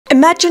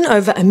Imagine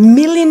over 1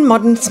 million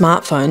modern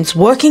smartphones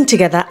working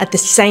together at the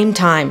same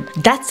time.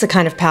 That's the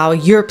kind of power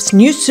Europe's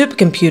new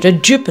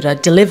supercomputer Jupiter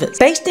delivers.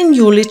 Based in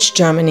Jülich,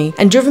 Germany,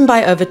 and driven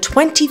by over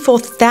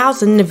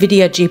 24,000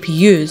 NVIDIA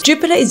GPUs,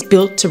 Jupiter is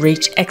built to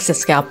reach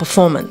exascale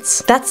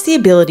performance. That's the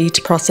ability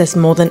to process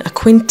more than a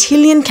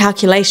quintillion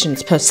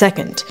calculations per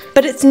second.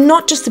 But it's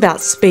not just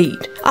about speed.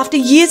 After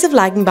years of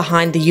lagging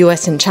behind the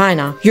US and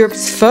China,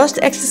 Europe's first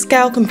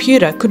exascale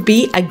computer could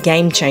be a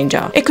game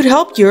changer. It could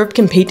help Europe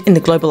compete in the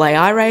global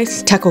AI race,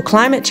 tackle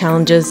climate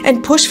challenges,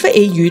 and push for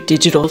EU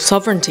digital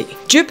sovereignty.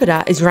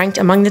 Jupiter is ranked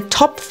among the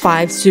top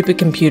 5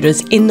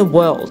 supercomputers in the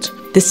world.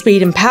 The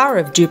speed and power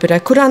of Jupiter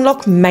could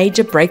unlock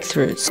major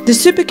breakthroughs. The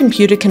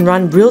supercomputer can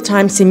run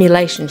real-time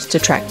simulations to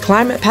track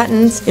climate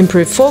patterns,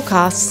 improve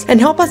forecasts, and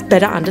help us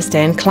better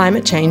understand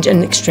climate change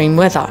and extreme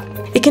weather.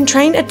 It can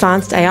train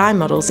advanced AI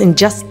models in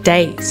just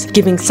days,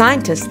 giving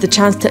scientists the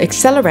chance to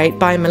accelerate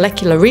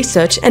biomolecular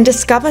research and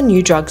discover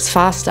new drugs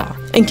faster.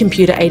 In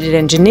computer-aided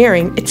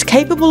engineering, it's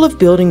capable of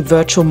building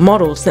virtual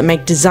models that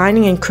make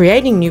designing and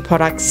creating new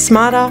products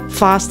smarter,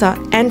 faster,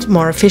 and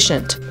more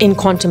efficient. In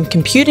quantum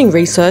computing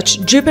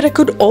research, Jupiter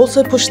could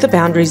also push the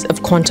boundaries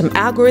of quantum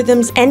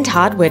algorithms and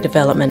hardware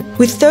development.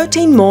 With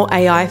 13 more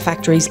AI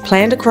factories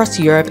planned across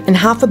Europe and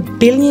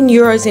 €500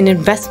 million in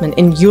investment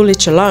in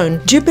Jülich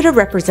alone, Jupiter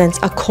represents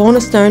a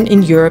cornerstone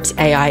in Europe's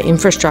AI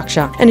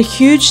infrastructure and a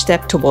huge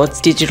step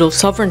towards digital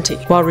sovereignty,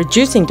 while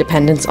reducing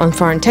dependence on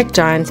foreign tech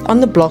giants on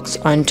the bloc's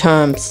own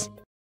terms.